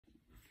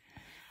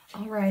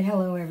All right,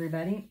 hello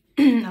everybody.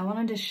 I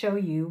wanted to show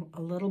you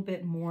a little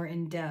bit more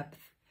in depth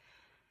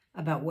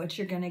about what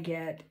you're going to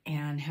get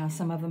and how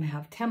some of them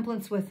have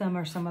templates with them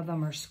or some of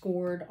them are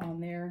scored on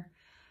there.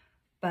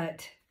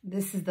 But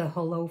this is the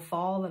Hello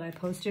Fall that I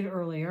posted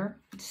earlier.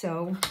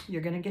 So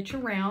you're going to get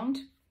your round.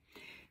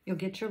 You'll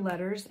get your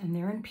letters and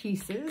they're in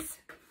pieces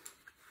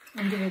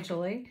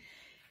individually.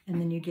 And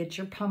then you get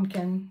your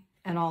pumpkin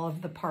and all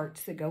of the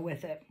parts that go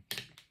with it.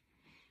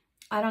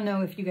 I don't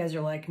know if you guys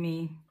are like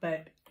me,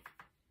 but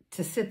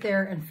to sit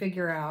there and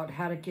figure out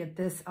how to get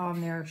this on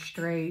there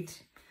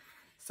straight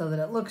so that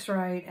it looks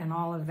right and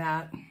all of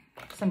that,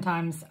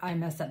 sometimes I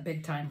mess up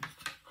big time.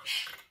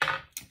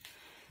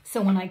 So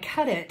when I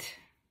cut it,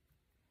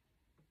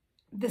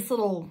 this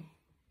little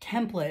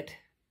template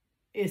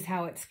is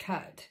how it's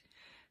cut.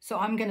 So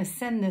I'm going to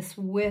send this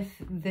with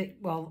the,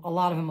 well, a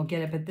lot of them will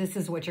get it, but this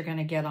is what you're going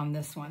to get on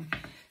this one.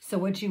 So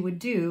what you would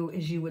do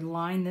is you would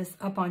line this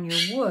up on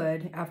your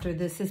wood after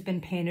this has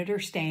been painted or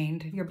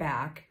stained, your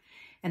back.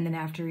 And then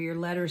after your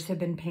letters have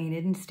been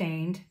painted and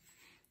stained,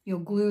 you'll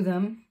glue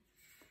them.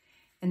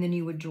 And then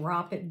you would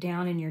drop it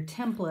down in your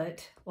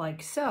template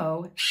like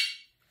so.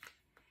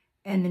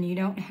 And then you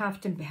don't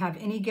have to have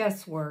any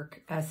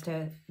guesswork as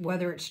to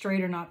whether it's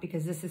straight or not,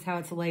 because this is how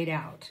it's laid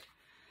out.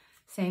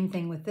 Same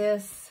thing with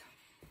this.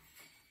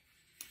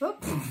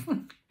 Oops.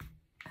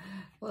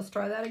 Let's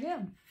try that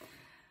again.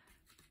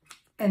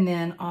 And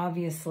then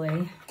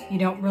obviously you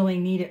don't really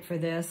need it for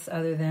this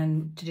other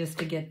than just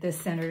to get this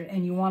centered.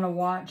 And you want to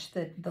watch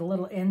that the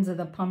little ends of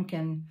the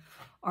pumpkin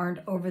aren't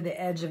over the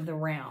edge of the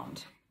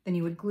round. Then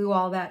you would glue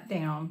all that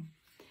down.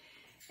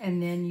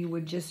 And then you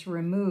would just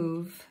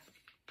remove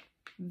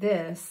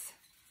this.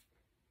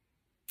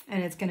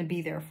 And it's going to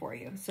be there for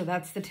you. So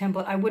that's the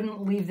template. I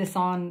wouldn't leave this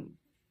on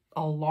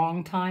a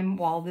long time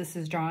while this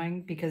is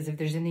drying, because if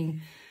there's any...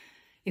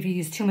 If you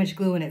use too much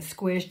glue and it's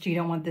squished, you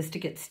don't want this to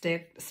get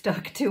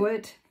stuck to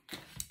it.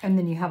 And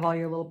then you have all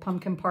your little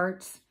pumpkin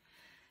parts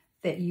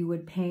that you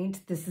would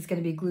paint. This is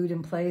going to be glued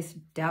in place,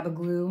 dab of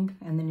glue,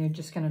 and then you're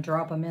just going to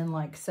drop them in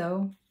like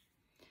so.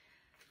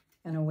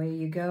 And away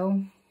you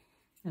go.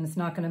 And it's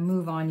not going to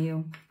move on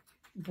you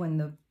when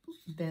the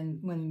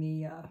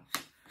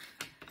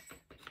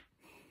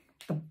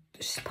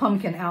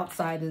pumpkin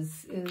outside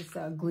is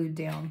glued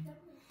down.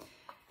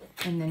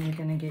 And then you're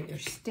going to get your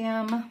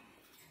stem.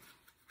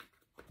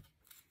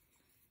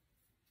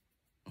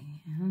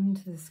 And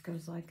this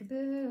goes like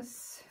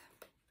this,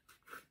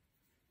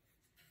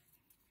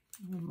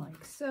 and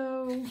like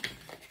so.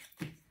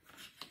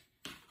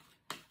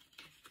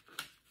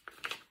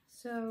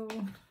 So,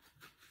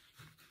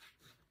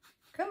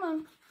 come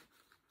on.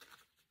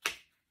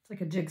 It's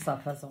like a jigsaw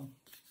puzzle.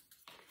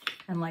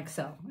 And like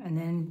so. And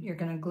then you're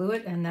going to glue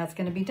it, and that's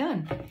going to be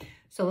done.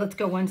 So let's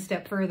go one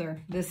step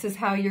further. This is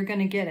how you're going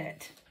to get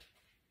it.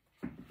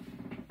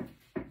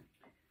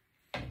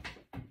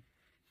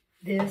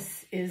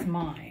 This is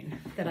mine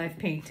that I've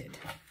painted.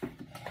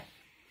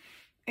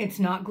 It's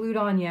not glued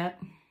on yet,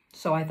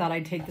 so I thought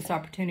I'd take this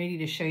opportunity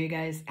to show you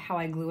guys how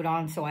I glue it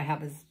on so I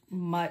have as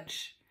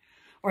much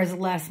or as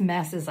less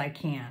mess as I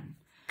can.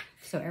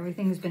 So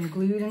everything's been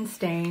glued and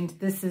stained.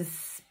 This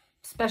is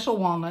special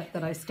walnut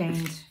that I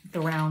stained the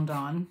round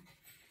on.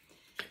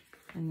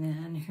 And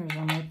then here's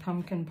all my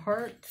pumpkin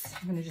parts.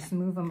 I'm going to just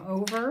move them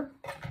over.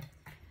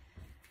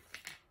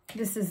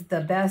 This is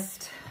the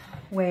best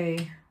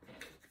way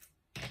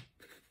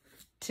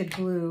to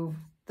glue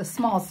the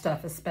small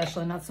stuff,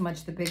 especially, not so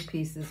much the big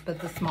pieces, but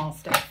the small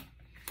stuff.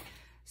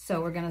 So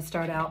we're going to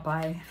start out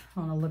by, I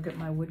want to look at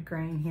my wood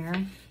grain here.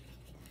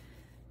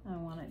 I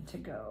want it to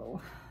go,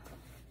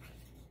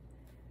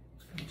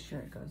 make sure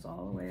it goes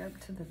all the way up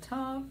to the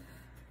top.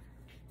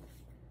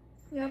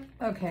 Yep,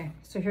 okay,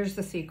 so here's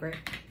the secret.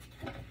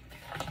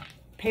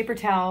 Paper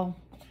towel,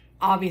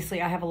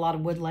 obviously I have a lot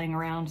of wood laying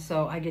around,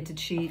 so I get to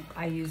cheat.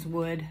 I use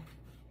wood.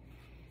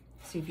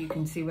 See if you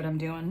can see what I'm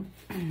doing.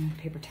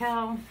 Paper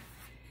towel.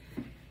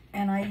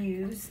 And I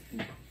use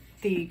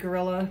the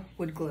Gorilla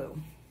Wood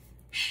Glue.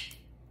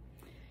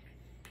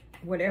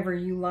 Whatever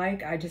you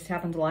like, I just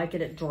happen to like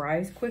it. It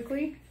dries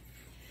quickly.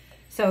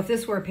 So if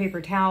this were a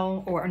paper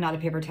towel, or not a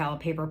paper towel, a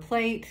paper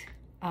plate,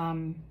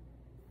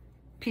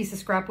 piece of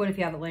scrap wood if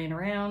you have it laying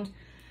around,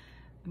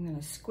 I'm going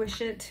to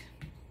squish it.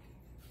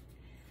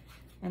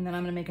 And then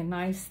I'm going to make a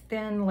nice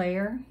thin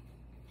layer.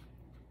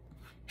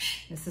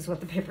 This is what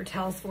the paper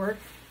towel's for.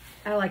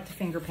 I like to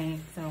finger paint,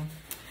 so.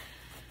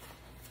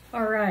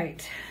 All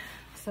right,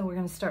 so we're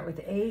gonna start with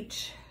the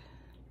H.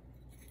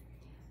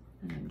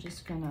 And I'm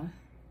just gonna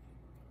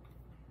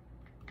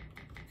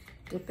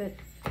dip it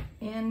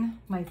in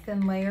my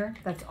thin layer.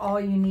 That's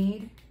all you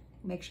need.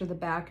 Make sure the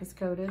back is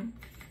coated.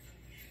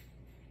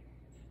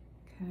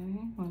 Okay,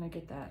 I wanna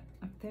get that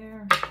up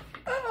there.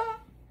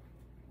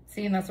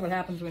 See, and that's what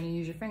happens when you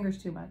use your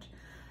fingers too much.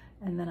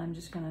 And then I'm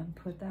just gonna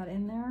put that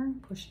in there,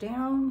 push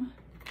down.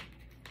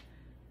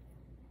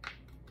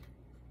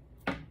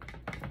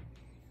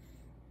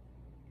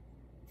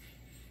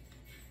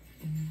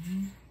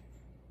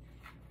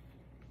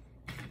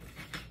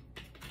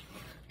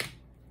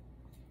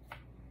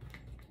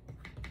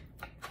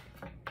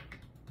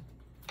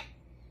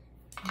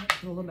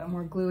 Put a little bit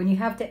more glue, and you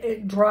have to,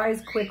 it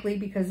dries quickly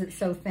because it's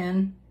so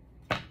thin.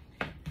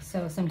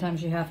 So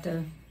sometimes you have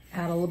to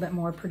add a little bit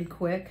more pretty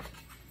quick.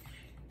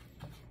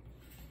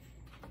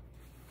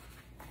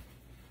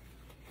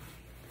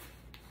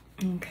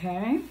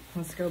 Okay,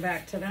 let's go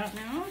back to that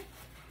now.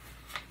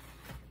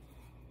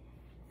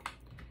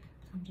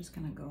 I'm just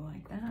gonna go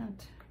like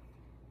that.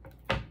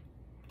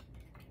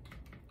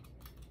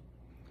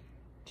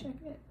 Check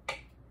it.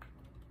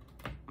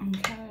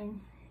 Okay.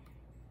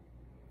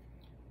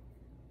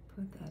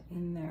 Put that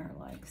in there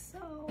like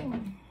so.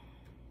 And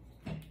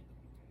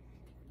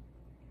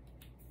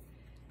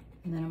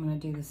then I'm going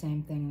to do the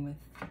same thing with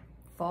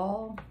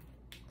fall.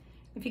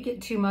 If you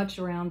get too much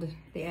around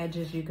the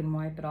edges, you can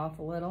wipe it off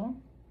a little.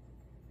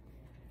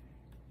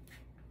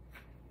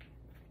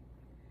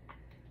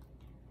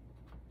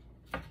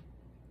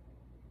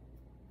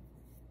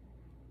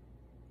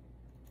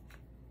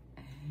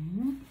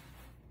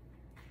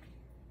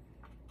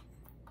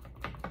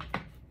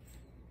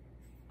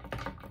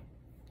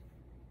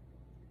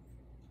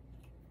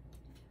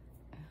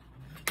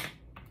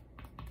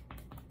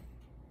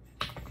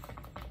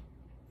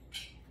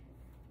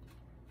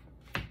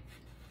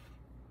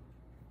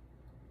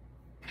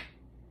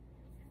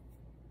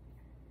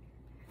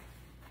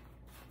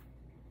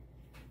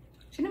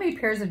 Do you know how many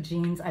pairs of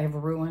jeans I have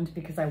ruined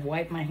because I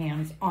wipe my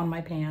hands on my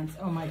pants?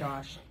 Oh my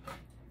gosh.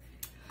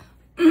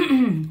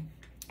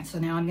 So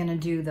now I'm gonna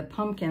do the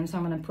pumpkin. So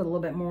I'm gonna put a little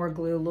bit more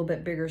glue, a little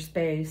bit bigger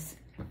space.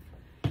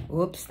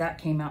 Whoops, that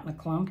came out in a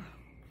clump.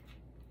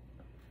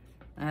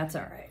 That's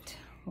all right.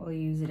 We'll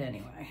use it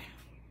anyway.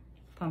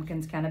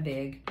 Pumpkin's kind of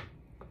big.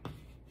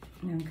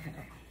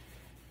 Okay.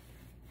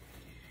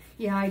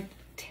 Yeah, I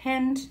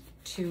tend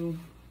to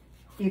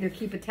either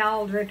keep a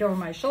towel draped over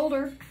my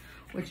shoulder,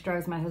 which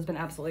drives my husband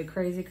absolutely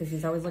crazy because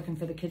he's always looking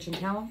for the kitchen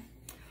towel,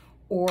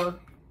 or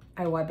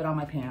I wipe it on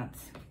my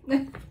pants.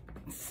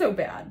 So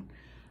bad,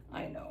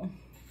 I know.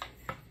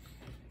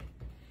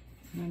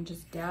 And I'm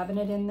just dabbing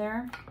it in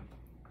there.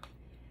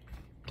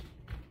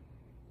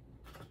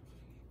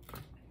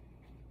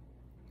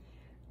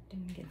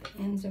 Didn't get the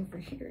ends over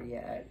here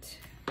yet.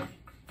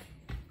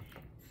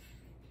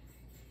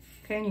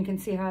 Okay, and you can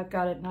see how I've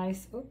got it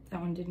nice. Oh, that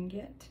one didn't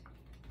get.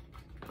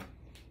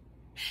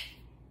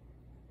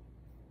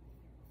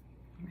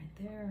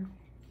 There.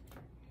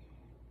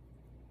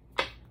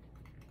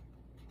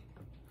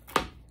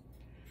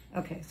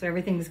 Okay, so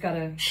everything's got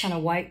a kind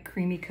of white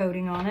creamy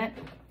coating on it.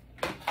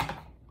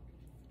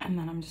 And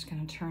then I'm just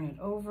going to turn it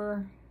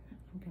over.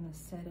 I'm going to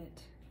set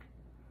it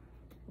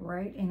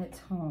right in its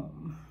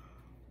home.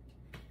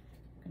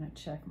 I'm going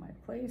to check my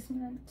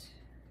placement.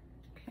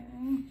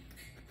 Okay,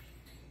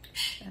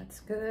 that's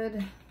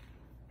good.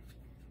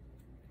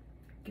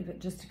 Give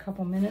it just a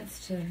couple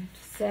minutes to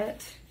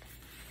set.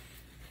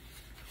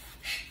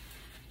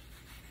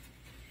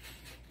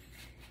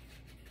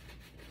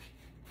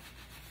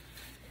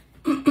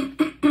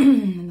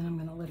 And then I'm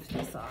going to lift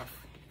this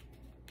off.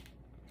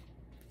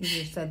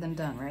 Easier said than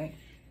done, right?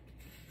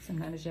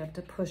 Sometimes you have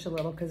to push a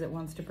little because it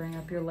wants to bring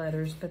up your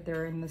letters, but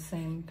they're in the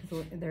same,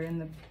 they're in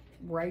the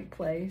right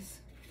place.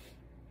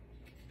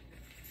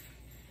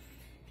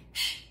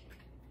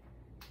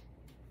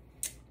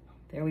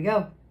 There we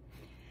go.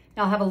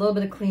 Now I'll have a little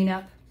bit of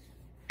cleanup,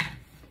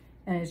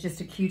 and it's just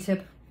a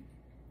Q-tip.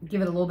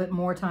 Give it a little bit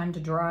more time to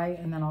dry,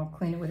 and then I'll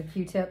clean it with a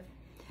Q-tip.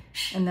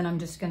 And then I'm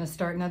just going to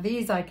start. Now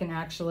these I can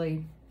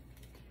actually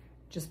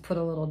just put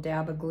a little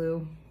dab of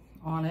glue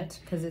on it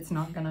because it's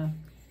not going to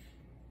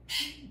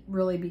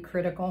really be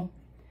critical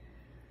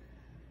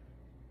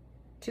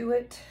to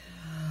it.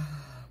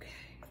 Okay,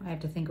 I have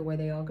to think of where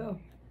they all go.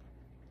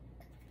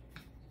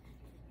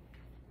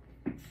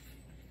 Like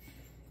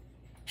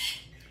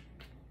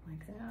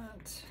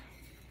that.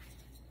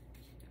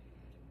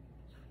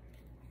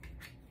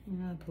 I'm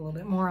going to put a little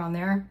bit more on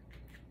there.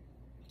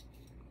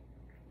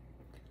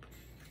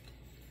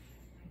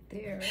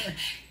 There.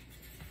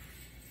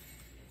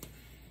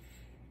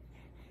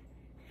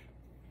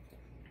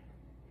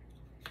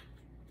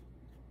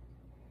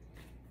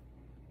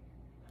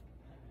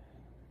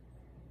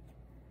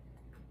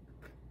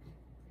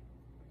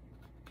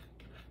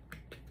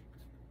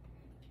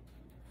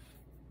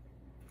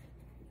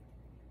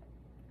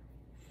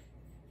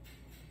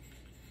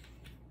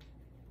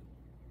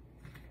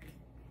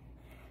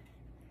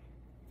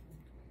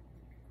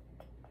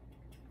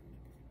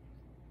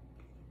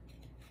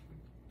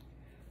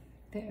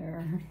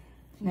 There.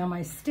 Now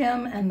my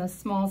stem and the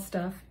small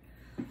stuff,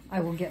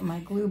 I will get my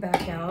glue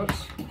back out.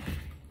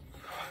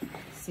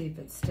 See if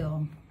it's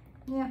still,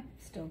 yeah,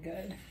 still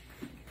good.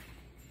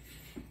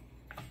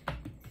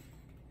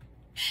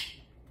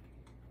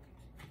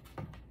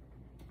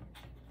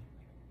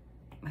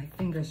 My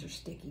fingers are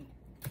sticky.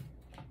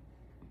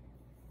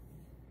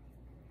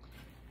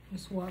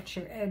 Just watch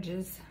your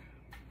edges.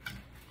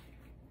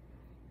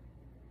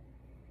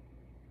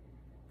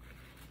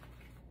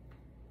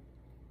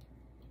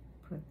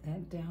 Put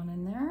that down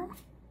in there,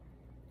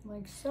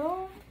 like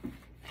so.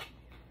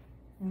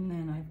 And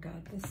then I've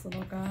got this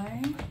little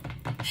guy,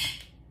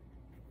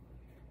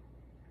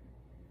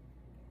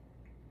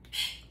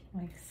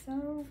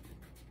 so.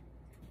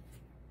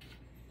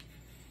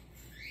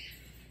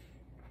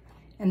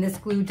 And this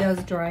glue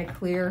does dry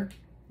clear.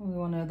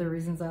 One of the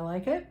reasons I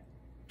like it.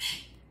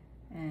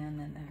 And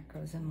then that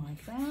goes in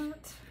like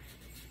that.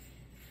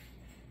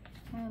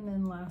 And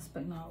then last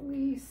but not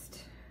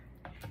least,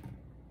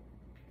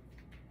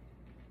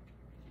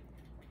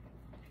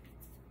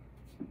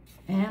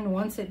 and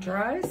once it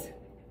dries,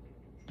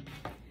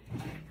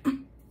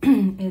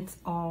 it's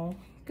all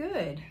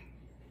good.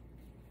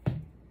 That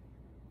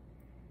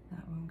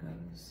one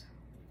goes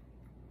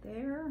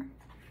there.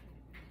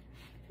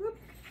 Whoop.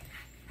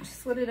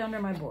 Slid it under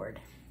my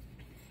board.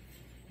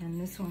 And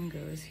this one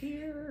goes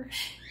here.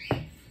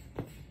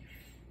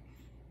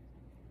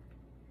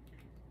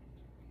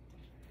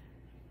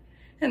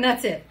 And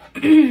that's it.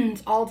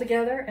 It's all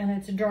together and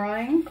it's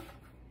drying.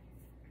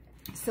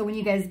 So when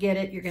you guys get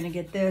it, you're gonna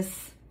get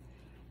this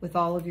with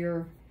all of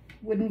your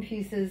wooden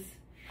pieces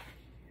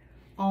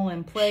all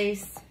in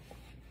place.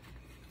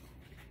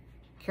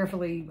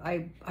 Carefully,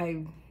 I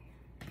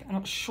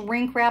don't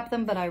shrink wrap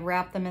them, but I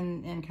wrap them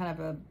in kind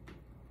of a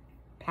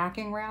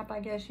packing wrap,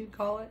 I guess you'd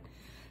call it.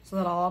 So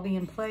that'll all be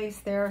in place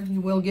there. You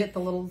will get the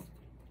little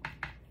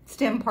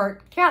stem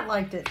part. Cat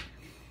liked it.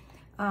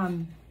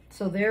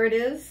 So there it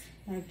is.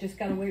 I've just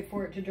got to wait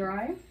for it to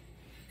dry.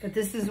 But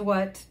this is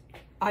what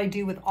I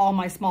do with all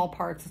my small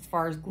parts as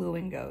far as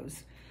gluing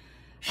goes.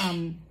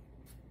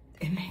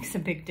 It makes a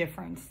big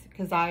difference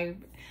because I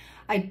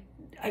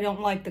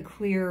don't like the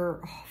clear,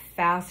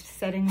 fast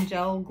setting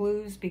gel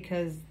glues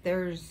because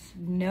there's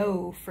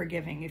no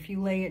forgiving. If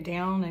you lay it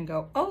down and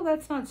go, oh,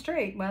 that's not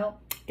straight, well,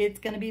 it's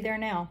going to be there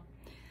now.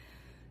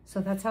 So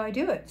that's how I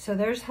do it. So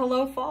there's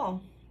Hello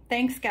Fall.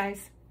 Thanks,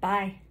 guys.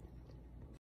 Bye.